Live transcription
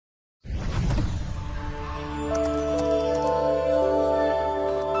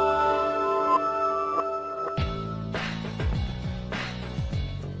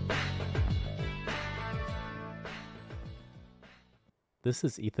This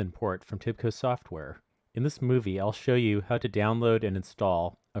is Ethan Port from TIBCO Software. In this movie, I'll show you how to download and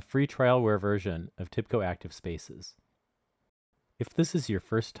install a free trialware version of TIBCO ActiveSpaces. If this is your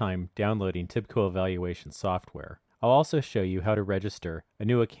first time downloading TIBCO evaluation software, I'll also show you how to register a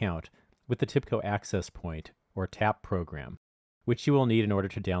new account with the TIBCO Access Point, or TAP program, which you will need in order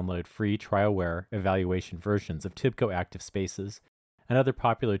to download free trialware evaluation versions of TIBCO ActiveSpaces and other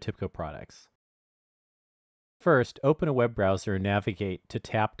popular TIBCO products. First, open a web browser and navigate to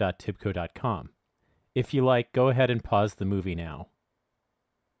tap.tibco.com. If you like, go ahead and pause the movie now.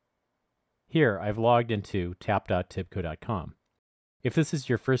 Here, I've logged into tap.tibco.com. If this is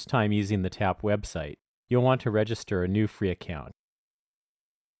your first time using the TAP website, you'll want to register a new free account.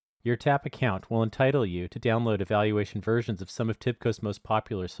 Your TAP account will entitle you to download evaluation versions of some of TIBCO's most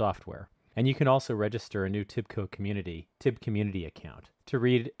popular software, and you can also register a new TIBCO Community, TIB Community account to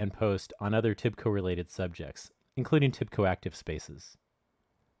read and post on other TIBCO-related subjects, including TIBCO ActiveSpaces.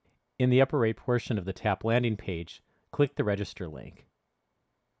 In the upper right portion of the TAP landing page, click the Register link.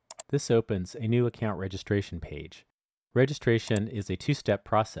 This opens a new account registration page. Registration is a two-step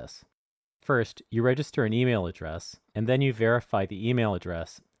process. First, you register an email address, and then you verify the email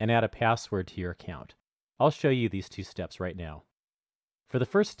address and add a password to your account. I'll show you these two steps right now. For the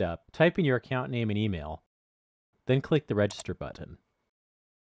first step, type in your account name and email, then click the Register button.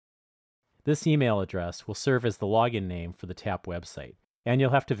 This email address will serve as the login name for the TAP website, and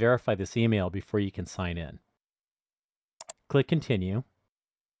you'll have to verify this email before you can sign in. Click Continue.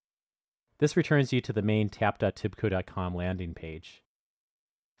 This returns you to the main tap.tibco.com landing page.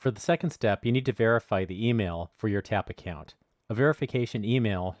 For the second step, you need to verify the email for your TAP account. A verification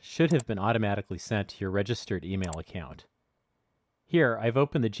email should have been automatically sent to your registered email account. Here, I've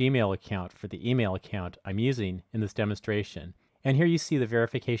opened the Gmail account for the email account I'm using in this demonstration, and here you see the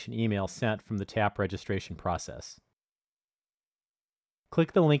verification email sent from the TAP registration process.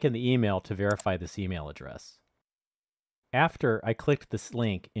 Click the link in the email to verify this email address. After I clicked this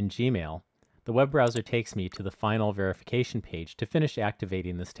link in Gmail, the web browser takes me to the final verification page to finish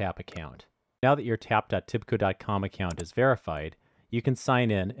activating this TAP account. Now that your tap.tibco.com account is verified, you can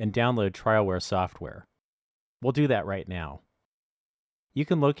sign in and download trialware software. We'll do that right now. You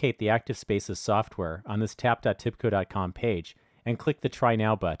can locate the ActiveSpaces software on this tap.tibco.com page and click the Try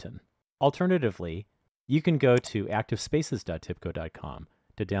Now button. Alternatively, you can go to activespaces.tibco.com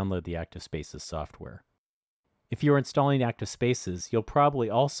to download the ActiveSpaces software. If you're installing ActiveSpaces, you'll probably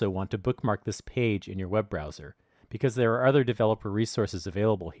also want to bookmark this page in your web browser, because there are other developer resources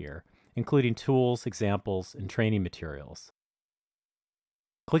available here, including tools, examples, and training materials.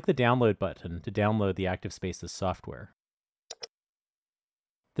 Click the Download button to download the ActiveSpaces software.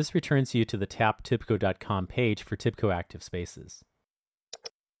 This returns you to the tap.tibco.com page for TIBCO ActiveSpaces.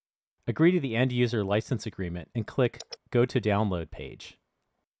 Agree to the End User License Agreement and click Go to Download page.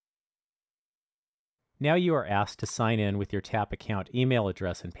 Now you are asked to sign in with your TAP account email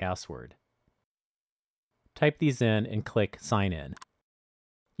address and password. Type these in and click Sign In.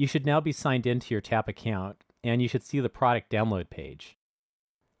 You should now be signed into your TAP account, and you should see the product download page.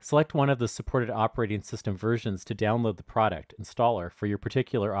 Select one of the supported operating system versions to download the product installer for your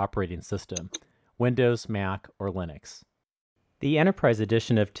particular operating system, Windows, Mac, or Linux. The Enterprise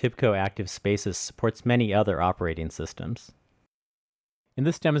Edition of TIBCO ActiveSpaces supports many other operating systems. In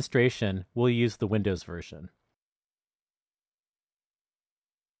this demonstration, we'll use the Windows version.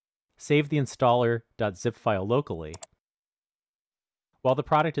 Save the installer.zip file locally. While the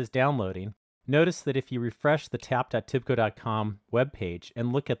product is downloading, notice that if you refresh the tap.tibco.com webpage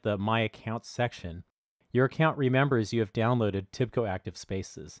and look at the My Accounts section, your account remembers you have downloaded TIBCO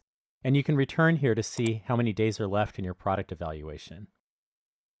ActiveSpaces, and you can return here to see how many days are left in your product evaluation.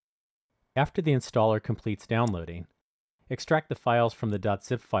 After the installer completes downloading, extract the files from the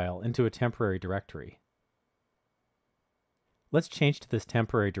 .zip file into a temporary directory. Let's change to this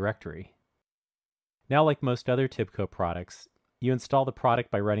temporary directory. Now, like most other TIBCO products, you install the product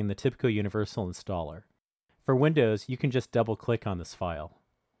by running the TIBCO Universal Installer. For Windows, you can just double-click on this file.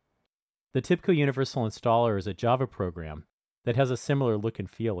 The TIBCO Universal Installer is a Java program that has a similar look and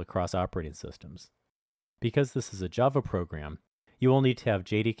feel across operating systems. Because this is a Java program, you will need to have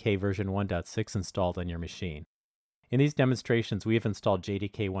JDK version 1.6 installed on your machine. In these demonstrations, we have installed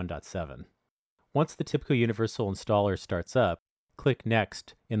JDK 1.7. Once the TIBCO Universal Installer starts up, click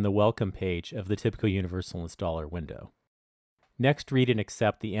Next in the Welcome page of the TIBCO Universal Installer window. Next, read and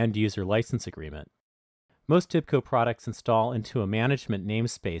accept the End User License Agreement. Most TIBCO products install into a management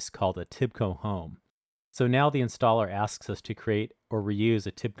namespace called a TIBCO Home. So now the installer asks us to create or reuse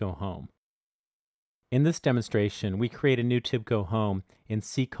a TIBCO Home. In this demonstration, we create a new TIBCO home in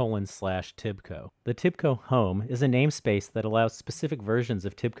C:/TIBCO. The TIBCO home is a namespace that allows specific versions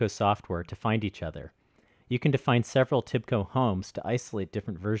of TIBCO software to find each other. You can define several TIBCO homes to isolate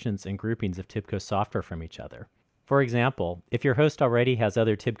different versions and groupings of TIBCO software from each other. For example, if your host already has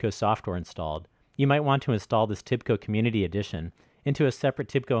other TIBCO software installed, you might want to install this TIBCO Community Edition into a separate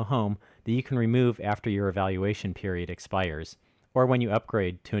TIBCO home that you can remove after your evaluation period expires, or when you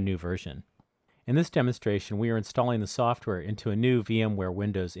upgrade to a new version. In this demonstration, we are installing the software into a new VMware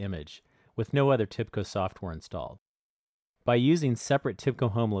Windows image with no other TIBCO software installed. By using separate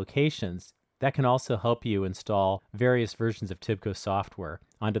TIBCO home locations, that can also help you install various versions of TIBCO software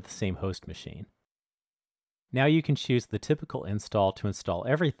onto the same host machine. Now you can choose the typical install to install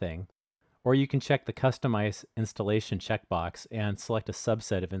everything, or you can check the Customize Installation checkbox and select a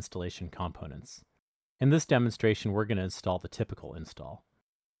subset of installation components. In this demonstration, we're going to install the typical install.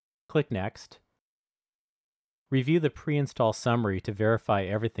 Click Next. Review the pre-install summary to verify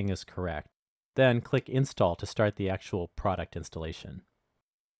everything is correct. Then click Install to start the actual product installation.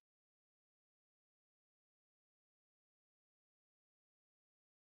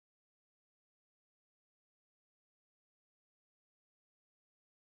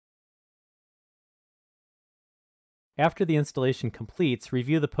 After the installation completes,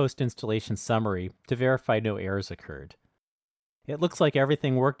 review the post-installation summary to verify no errors occurred. It looks like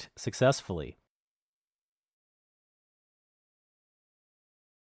everything worked successfully.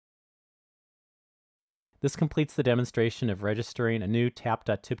 This completes the demonstration of registering a new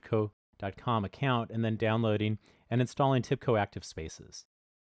tap.tibco.com account and then downloading and installing TIBCO ActiveSpaces.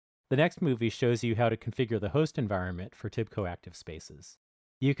 The next movie shows you how to configure the host environment for TIBCO ActiveSpaces.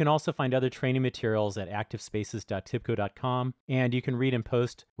 You can also find other training materials at activespaces.tibco.com, and you can read and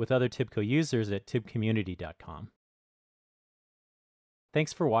post with other TIBCO users at tibcommunity.com.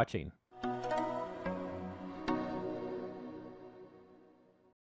 Thanks for watching.